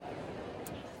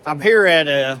I'm here at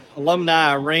a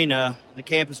alumni arena, the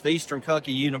campus of Eastern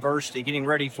Kentucky University, getting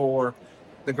ready for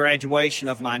the graduation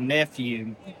of my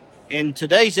nephew. In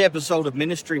today's episode of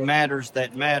Ministry Matters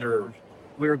That Matter,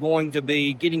 we're going to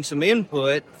be getting some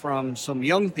input from some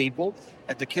young people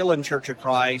at the Killen Church of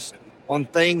Christ on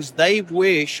things they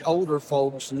wish older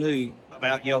folks knew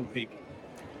about young people.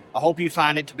 I hope you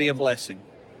find it to be a blessing.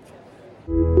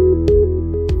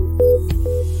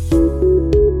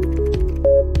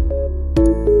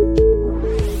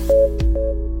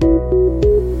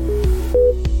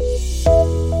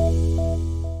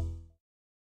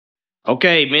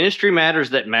 Okay, Ministry Matters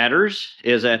That Matters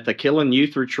is at the Killen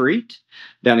Youth Retreat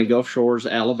down in Gulf Shores,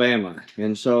 Alabama.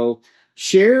 And so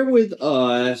share with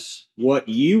us what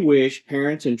you wish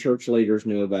parents and church leaders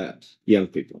knew about young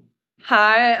people.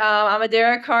 Hi, I'm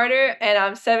Adara Carter, and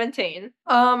I'm 17.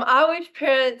 I wish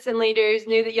parents and leaders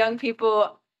knew that young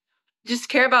people just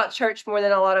care about church more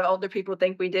than a lot of older people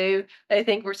think we do. They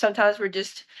think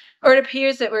it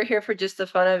appears that we're here for just the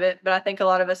fun of it, but I think a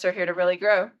lot of us are here to really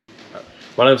grow.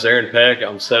 My name's Aaron Peck.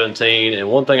 I'm 17, and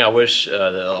one thing I wish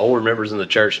the older members in the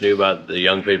church knew about the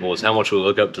young people is how much we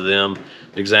look up to them,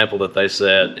 the example that they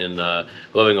set in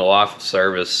living a life of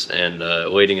service and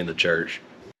leading in the church.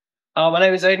 My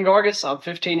name is Aiden Gargis. I'm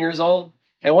 15 years old.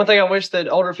 And one thing I wish that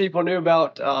older people knew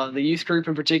about the youth group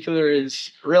in particular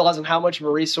is realizing how much of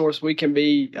a resource we can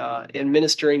be in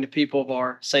ministering to people of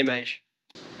our same age.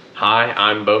 Hi,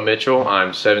 I'm Bo Mitchell.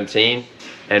 I'm 17.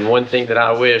 And one thing that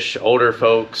I wish older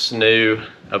folks knew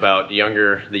about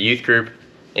the youth group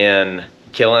in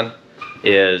Killen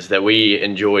is that we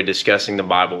enjoy discussing the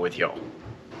Bible with y'all.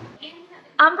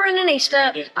 I'm Brendan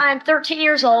Easta. I'm 13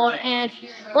 years old, and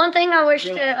one thing I wish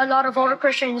that a lot of older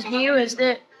Christians knew is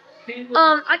that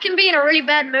I can be in a really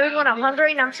bad mood when I'm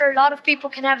hungry, and I'm sure a lot of people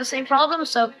can have the same problem.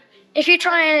 So if you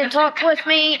try and talk with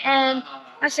me and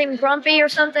I seem grumpy or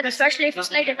something, especially if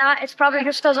it's late at night, it's probably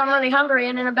just because I'm really hungry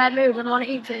and in a bad mood and want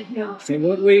to eat food. So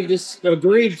what we've just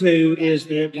agreed to is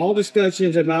that all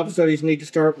discussions and Bible studies need to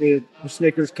start with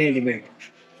Snickers candy mix.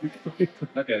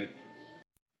 Okay.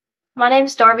 My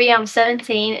name's Darby. I'm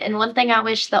 17, and one thing I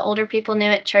wish the older people knew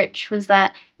at church was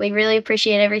that we really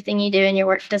appreciate everything you do and your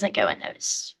work doesn't go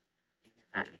unnoticed.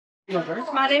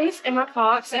 My name is Emma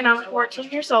Fox, and I'm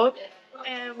 14 years old.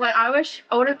 And what I wish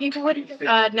older people would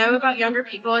know about younger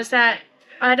people is that,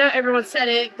 I know everyone said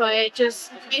it, but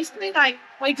just basically like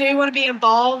we do want to be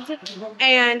involved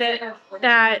and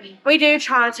that we do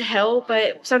try to help,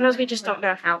 but sometimes we just don't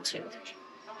know how to.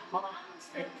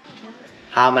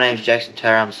 Hi, my name is Jackson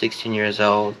Taylor. I'm 16 years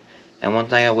old. And one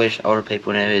thing I wish older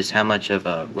people knew is how much of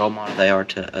a role model they are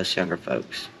to us younger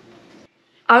folks.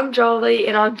 I'm Jolie,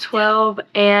 and I'm 12,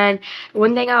 and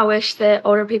one thing I wish that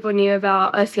older people knew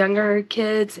about us younger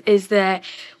kids is that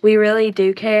we really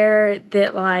do care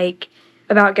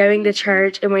about going to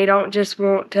church, and we don't just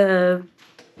want to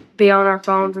be on our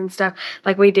phones and stuff.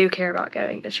 Like, we do care about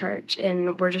going to church,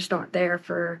 and we're just not there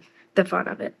for the fun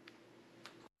of it.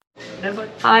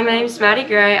 Hi, my name is Maddie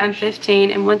Gray. I'm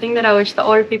 15, and one thing that I wish the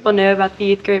older people knew about the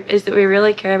youth group is that we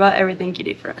really care about everything you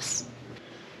do for us.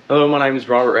 Hello, my name is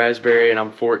Robert Raspberry, and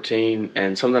I'm 14,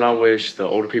 and something I wish the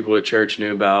older people at church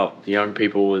knew about the young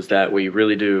people was that we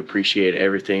really do appreciate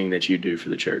everything that you do for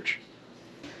the church.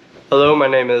 Hello, my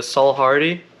name is Saul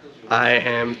Hardy. I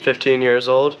am 15 years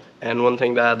old, and one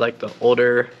thing that I'd like the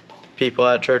older people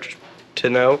at church to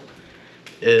know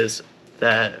is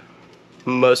that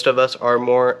most of us are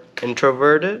more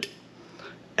introverted,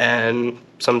 and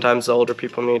sometimes the older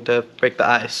people need to break the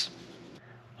ice.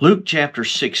 Luke chapter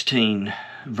 16,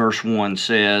 verse 1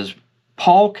 says,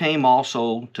 Paul came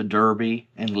also to Derbe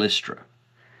and Lystra.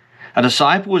 A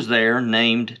disciple was there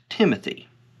named Timothy,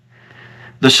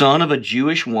 the son of a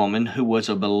Jewish woman who was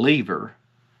a believer,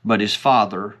 but his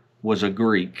father was a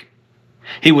Greek.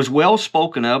 He was well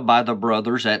spoken of by the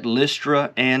brothers at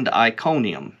Lystra and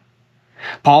Iconium.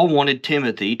 Paul wanted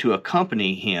Timothy to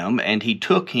accompany him, and he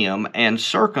took him and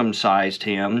circumcised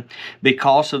him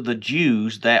because of the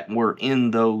Jews that were in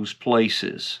those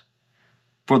places,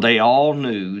 for they all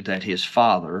knew that his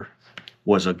father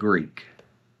was a Greek.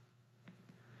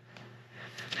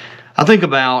 I think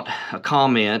about a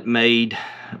comment made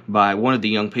by one of the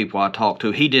young people I talked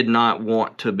to. He did not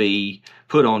want to be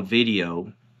put on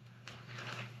video,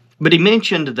 but he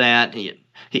mentioned that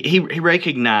he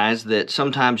recognized that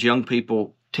sometimes young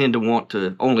people tend to want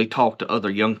to only talk to other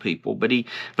young people, but he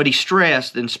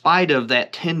stressed, in spite of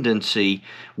that tendency,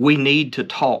 we need to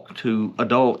talk to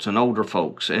adults and older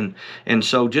folks, and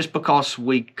so just because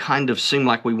we kind of seem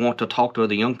like we want to talk to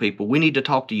other young people, we need to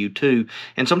talk to you too,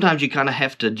 and sometimes you kind of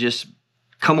have to just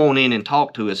come on in and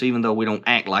talk to us, even though we don't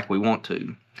act like we want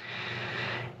to.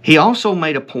 He also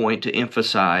made a point to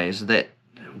emphasize that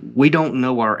we don't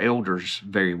know our elders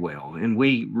very well, and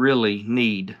we really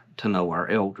need to know our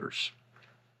elders.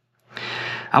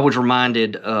 I was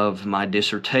reminded of my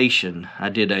dissertation. I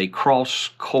did a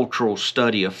cross-cultural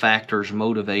study of factors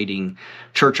motivating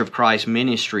Church of Christ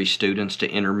ministry students to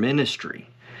enter ministry.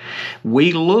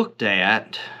 We looked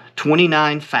at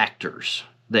 29 factors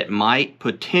that might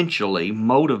potentially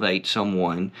motivate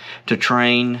someone to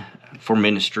train for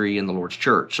ministry in the Lord's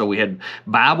church. So we had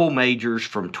Bible majors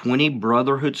from 20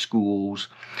 brotherhood schools,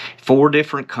 4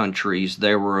 different countries.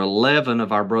 There were 11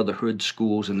 of our brotherhood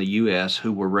schools in the U.S.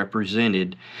 who were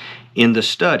represented in the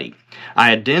study.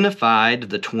 I identified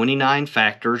the 29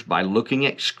 factors by looking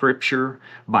at Scripture,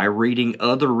 by reading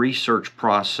other research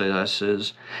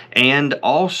processes, and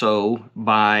also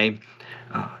by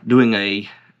doing a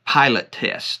pilot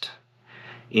test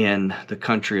in the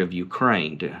country of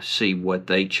Ukraine to see what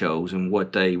they chose and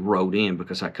what they wrote in,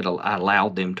 because I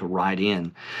allowed them to write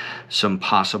in some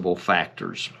possible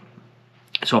factors.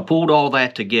 So I pulled all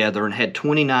that together and had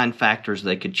 29 factors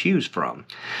they could choose from.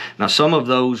 Now, some of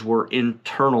those were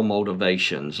internal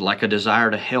motivations, like a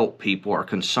desire to help people or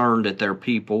concern that there are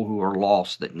people who are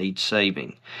lost that need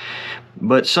saving.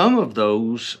 But some of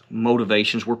those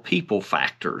motivations were people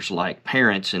factors, like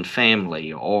parents and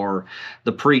family, or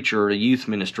the preacher, a youth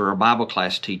minister, a Bible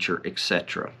class teacher,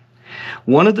 etc.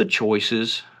 One of the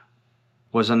choices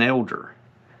was an elder.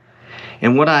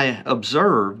 And what I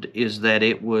observed is that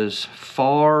it was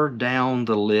far down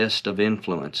the list of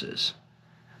influences,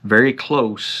 very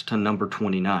close to number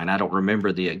 29. I don't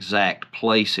remember the exact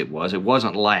place it was. It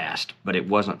wasn't last, but it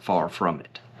wasn't far from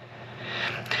it.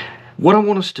 What I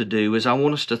want us to do is I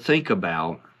want us to think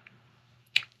about,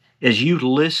 as you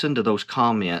listen to those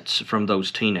comments from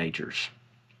those teenagers,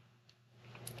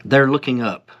 they're looking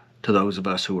up to those of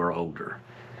us who are older.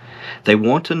 They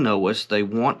want to know us, they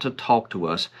want to talk to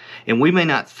us, and we may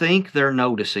not think they're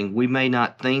noticing, we may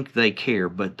not think they care,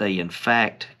 but they in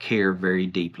fact care very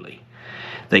deeply.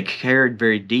 They cared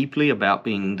very deeply about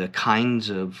being the kinds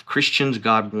of Christians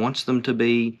God wants them to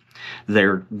be.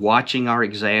 They're watching our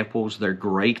examples. They're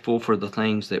grateful for the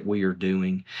things that we are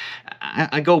doing.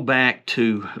 I go back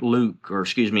to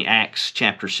Acts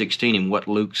chapter 16 and what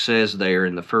Luke says there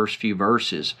in the first few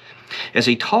verses, as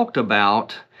he talked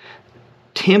about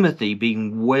Timothy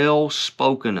being well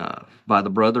spoken of by the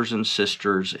brothers and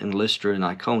sisters in Lystra and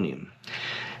Iconium.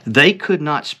 They could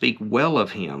not speak well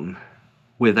of him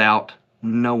without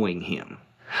knowing him.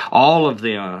 All of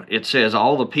them, it says,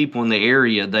 all the people in the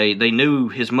area, they knew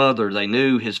his mother, they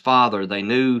knew his father, they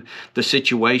knew the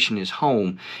situation, his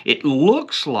home. It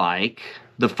looks like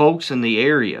the folks in the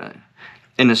area,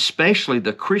 and especially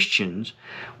the Christians,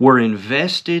 were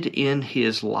invested in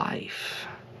his life.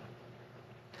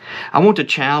 I want to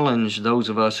challenge those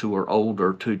of us who are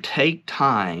older to take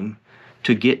time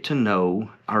to get to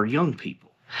know our young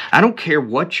people. I don't care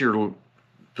what your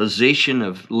position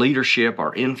of leadership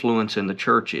or influence in the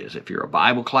church is. If you're a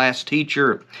Bible class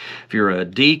teacher, if you're a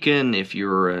deacon, if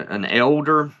you're an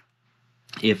elder,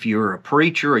 if you're a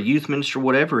preacher, a youth minister,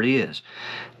 whatever it is,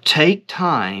 take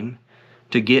time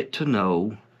to get to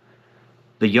know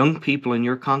the young people in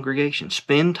your congregation.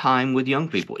 Spend time with young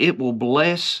people. It will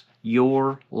bless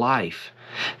your life.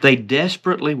 They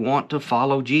desperately want to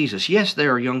follow Jesus. Yes,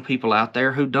 there are young people out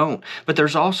there who don't, but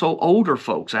there's also older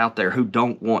folks out there who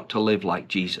don't want to live like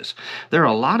Jesus. There are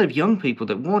a lot of young people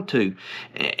that want to,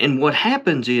 and what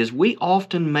happens is we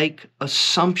often make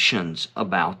assumptions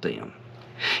about them,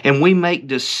 and we make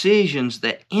decisions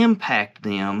that impact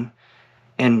them,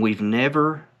 and we've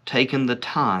never taken the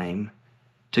time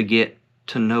to get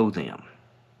to know them.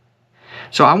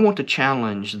 So I want to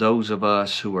challenge those of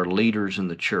us who are leaders in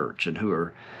the church and who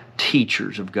are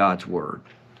teachers of God's Word.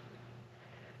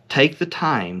 Take the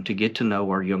time to get to know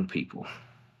our young people.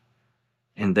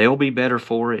 And they'll be better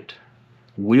for it,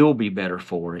 we'll be better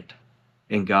for it,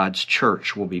 and God's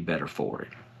church will be better for it.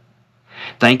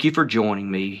 Thank you for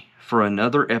joining me for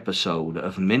another episode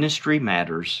of Ministry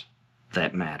Matters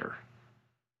That Matter.